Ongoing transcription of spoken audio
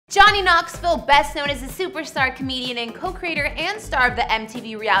Johnny Knoxville, best known as a superstar comedian and co-creator and star of the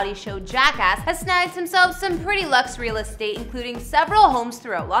MTV reality show Jackass, has snagged himself some pretty luxe real estate, including several homes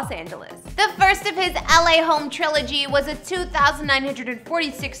throughout Los Angeles. The first of his LA home trilogy was a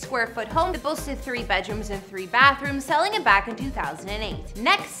 2,946 square foot home that boasted 3 bedrooms and 3 bathrooms, selling it back in 2008.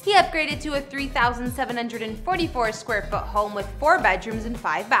 Next, he upgraded to a 3,744 square foot home with 4 bedrooms and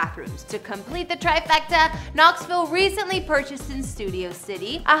 5 bathrooms. To complete the trifecta, Knoxville recently purchased in Studio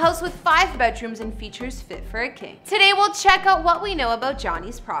City a house with 5 bedrooms and features fit for a king. Today we'll check out what we know about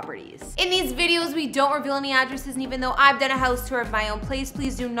Johnny's properties. In these videos we don't reveal any addresses, and even though I've done a house tour of my own place,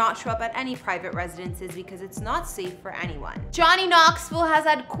 please do not show up at any private residences because it's not safe for anyone. Johnny Knoxville has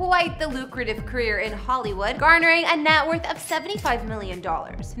had quite the lucrative career in Hollywood, garnering a net worth of $75 million.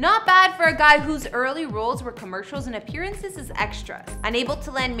 Not bad for a guy whose early roles were commercials and appearances as extras. Unable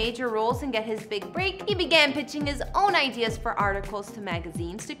to land major roles and get his big break, he began pitching his own ideas for articles to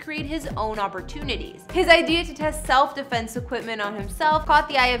magazines to create his own opportunities. His idea to test self-defense equipment on himself caught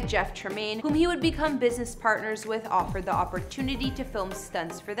the eye of Jeff Tremaine, whom he would become business partners with, offered the opportunity to film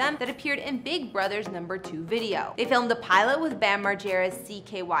stunts for them that appeared in Big Brother's #2 video. They filmed a pilot with Bam Margera's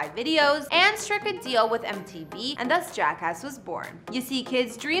CKY videos and struck a deal with MTV, and thus Jackass was born. You see,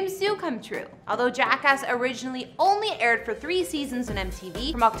 kids, dreams do come true. Although Jackass originally only aired for 3 seasons on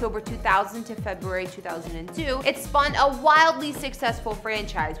MTV, from October 2000 to February 2002, it spawned a wildly successful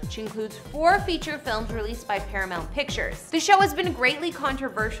franchise, which includes 4 feature films released by Paramount Pictures. The show has been greatly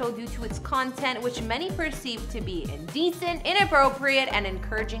controversial due to its content, which many perceive to be indecent, inappropriate, and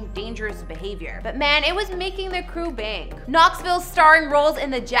encouraging dangerous behavior. But man, it was making the crew bank. Knoxville's starring roles in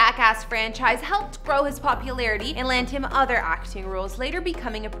the Jackass franchise helped grow his popularity and land him other acting roles, later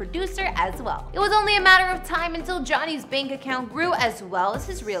becoming a producer as well. It was only a matter of time until Johnny's bank account grew as well as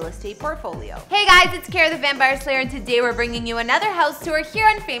his real estate portfolio. Hey guys, it's Kara the Vampire Slayer, and today we're bringing you another house tour here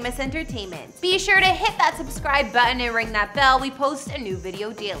on Famous Entertainment. Be sure to hit that subscribe button and ring that bell. We post a new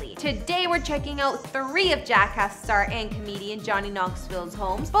video daily. Today we're checking out 3 of Jackass star and comedian Johnny Knoxville's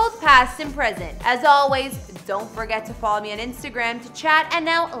homes, both past and present. As always, don't forget to follow me on Instagram to chat, and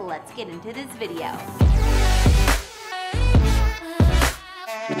now let's get into this video.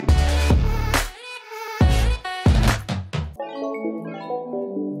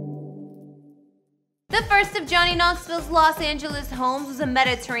 The first of Johnny Knoxville's Los Angeles homes was a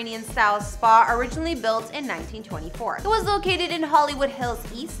Mediterranean-style spa originally built in 1924. It was located in Hollywood Hills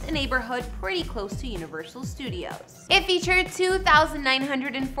East, a neighborhood pretty close to Universal Studios. It featured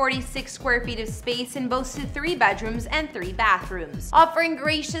 2,946 square feet of space and boasted 3 bedrooms and 3 bathrooms. Offering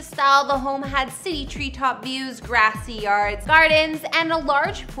gracious style, the home had city treetop views, grassy yards, gardens, and a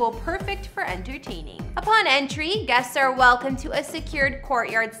large pool perfect for entertaining. Upon entry, guests are welcomed to a secured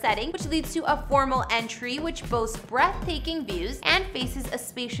courtyard setting, which leads to a formal entry which boasts breathtaking views and faces a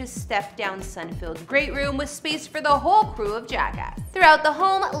spacious step-down sun-filled great room with space for the whole crew of Jackass. Throughout the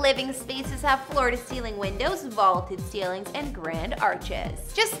home, living spaces have floor-to-ceiling windows, vaulted ceilings, and grand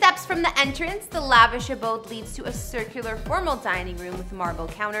arches. Just steps from the entrance, the lavish abode leads to a circular formal dining room with marble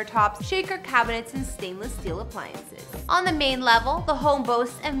countertops, shaker cabinets, and stainless steel appliances. On the main level, the home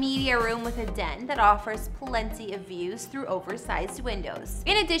boasts a media room with a den that offers plenty of views through oversized windows.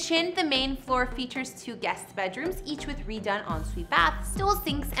 In addition, the main floor features 2 guest bedrooms, each with redone ensuite baths, dual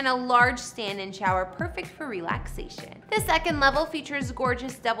sinks, and a large stand-in shower perfect for relaxation. The second level features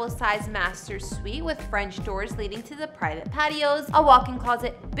gorgeous double-sized master suite with French doors leading to the private patios, a walk-in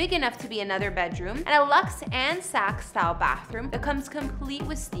closet big enough to be another bedroom, and a luxe and sack-style bathroom that comes complete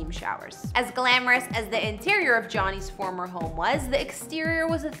with steam showers. As glamorous as the interior of Johnny's former home was, the exterior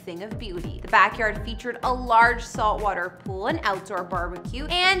was a thing of beauty. The backyard featured a large saltwater pool, an outdoor barbecue,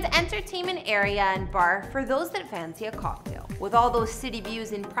 and entertainment area and bar for those that fancy a cocktail. With all those city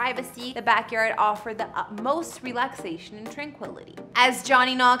views and privacy, the backyard offered the utmost relaxation and tranquility. As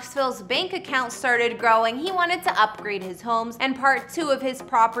Johnny Knoxville's bank account started growing, he wanted to upgrade his homes, and part 2 of his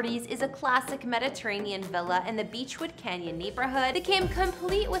properties is a classic Mediterranean villa in the Beechwood Canyon neighborhood that came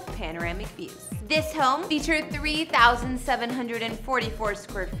complete with panoramic views. This home featured 3,744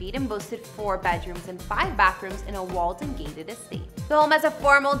 square feet and boasted 4 bedrooms and 5 bathrooms in a walled and gated estate. The home has a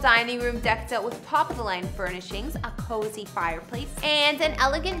formal dining room decked out with top-of-the-line furnishings, a cozy fireplace, and an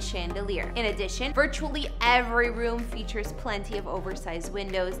elegant chandelier. In addition, virtually every room features plenty of oversized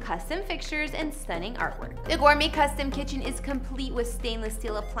windows, custom fixtures, and stunning artwork. The gourmet custom kitchen is complete with stainless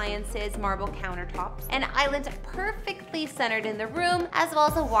steel appliances, marble countertops, an island perfectly centered in the room, as well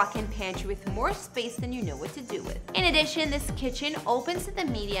as a walk-in pantry with more space than you know what to do with. In addition, this kitchen opens to the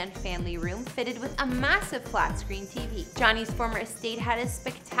media and family room, fitted with a massive flat-screen TV. Johnny's former estate had a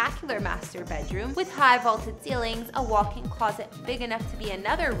spectacular master bedroom, with high vaulted ceilings, a walk-in closet big enough to be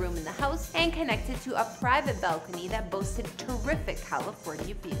another room in the house, and connected to a private balcony that boasted terrific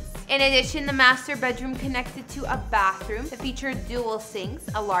California views. In addition, the master bedroom connected to a bathroom that featured dual sinks,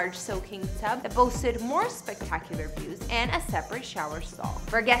 a large soaking tub that boasted more spectacular views, and a separate shower stall.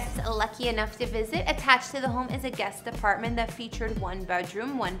 For guests lucky enough to visit, attached to the home is a guest apartment that featured one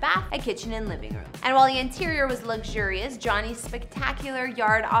bedroom, one bath, a kitchen, and living room. And while the interior was luxurious, Johnny's spectacular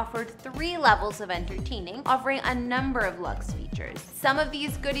yard offered 3 levels of entertaining, offering a number of luxe features. Some of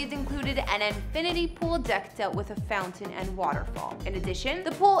these goodies included an infinity pool decked out with a fountain and waterfall. In addition,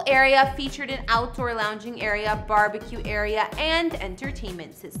 the pool area featured an outdoor lounging area, barbecue area, and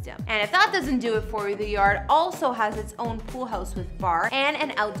entertainment system. And if that doesn't do it for you, the yard also has its own pool house with bar and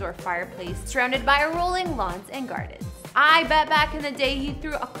an outdoor fireplace surrounded by rolling lawns and gardens. I bet back in the day he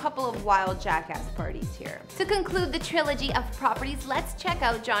threw a couple of wild jackass parties here. To conclude the trilogy of properties, let's check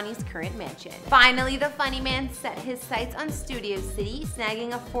out Johnny's current mansion. Finally, the funny man set his sights on Studio City,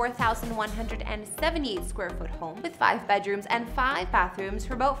 snagging a 4,178 square foot home with 5 bedrooms and 5 bathrooms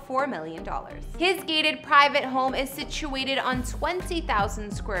for about $4 million. His gated private home is situated on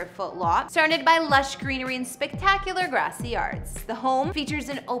 20,000 square foot lot, surrounded by lush greenery and spectacular grassy yards. The home features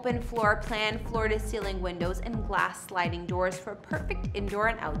an open floor plan, floor-to-ceiling windows, and glass sliding doors for a perfect indoor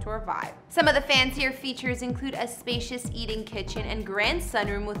and outdoor vibe. Some of the fancier features include a spacious eating kitchen and grand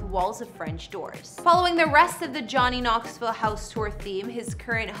sunroom with walls of French doors. Following the rest of the Johnny Knoxville house tour theme, his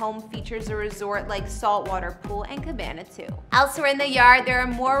current home features a resort-like saltwater pool and cabana too. Elsewhere in the yard, there are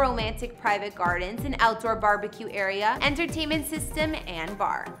more romantic private gardens, an outdoor barbecue area, entertainment system, and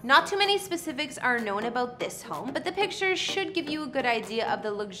bar. Not too many specifics are known about this home, but the pictures should give you a good idea of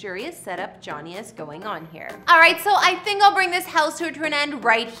the luxurious setup Johnny has going on here. Alright, so I think I'll bring this house tour to an end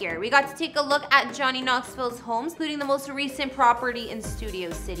right here. We got to take a look at Johnny Knoxville's homes, including the most recent property in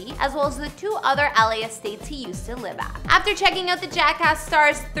Studio City, as well as the 2 other LA estates he used to live at. After checking out the Jackass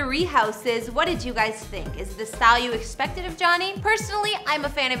Star's 3 houses, what did you guys think? Is it the style you expected of Johnny? Personally, I'm a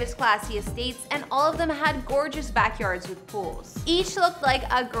fan of his classy estates, and all of them had gorgeous backyards with pools. Each looked like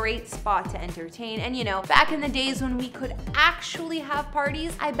a great spot to entertain, and you know, back in the days when we could actually have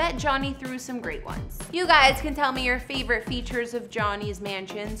parties, I bet Johnny threw some great ones. You guys can tell me your favorite features of Johnny's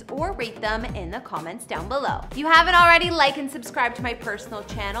mansions or rate them in the comments down below. If you haven't already, like and subscribe to my personal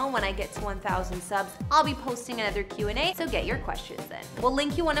channel. When I get to 1,000 subs, I'll be posting another Q&A, so get your questions in. We'll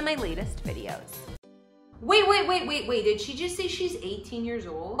link you one of my latest videos. Wait, did she just say she's 18 years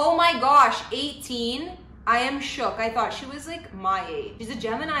old? Oh my gosh, 18? I am shook. I thought she was like my age. She's a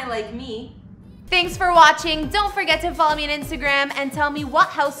Gemini like me. Thanks for watching. Don't forget to follow me on Instagram and tell me what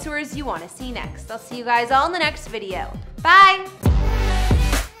house tours you want to see next. I'll see you guys all in the next video. Bye!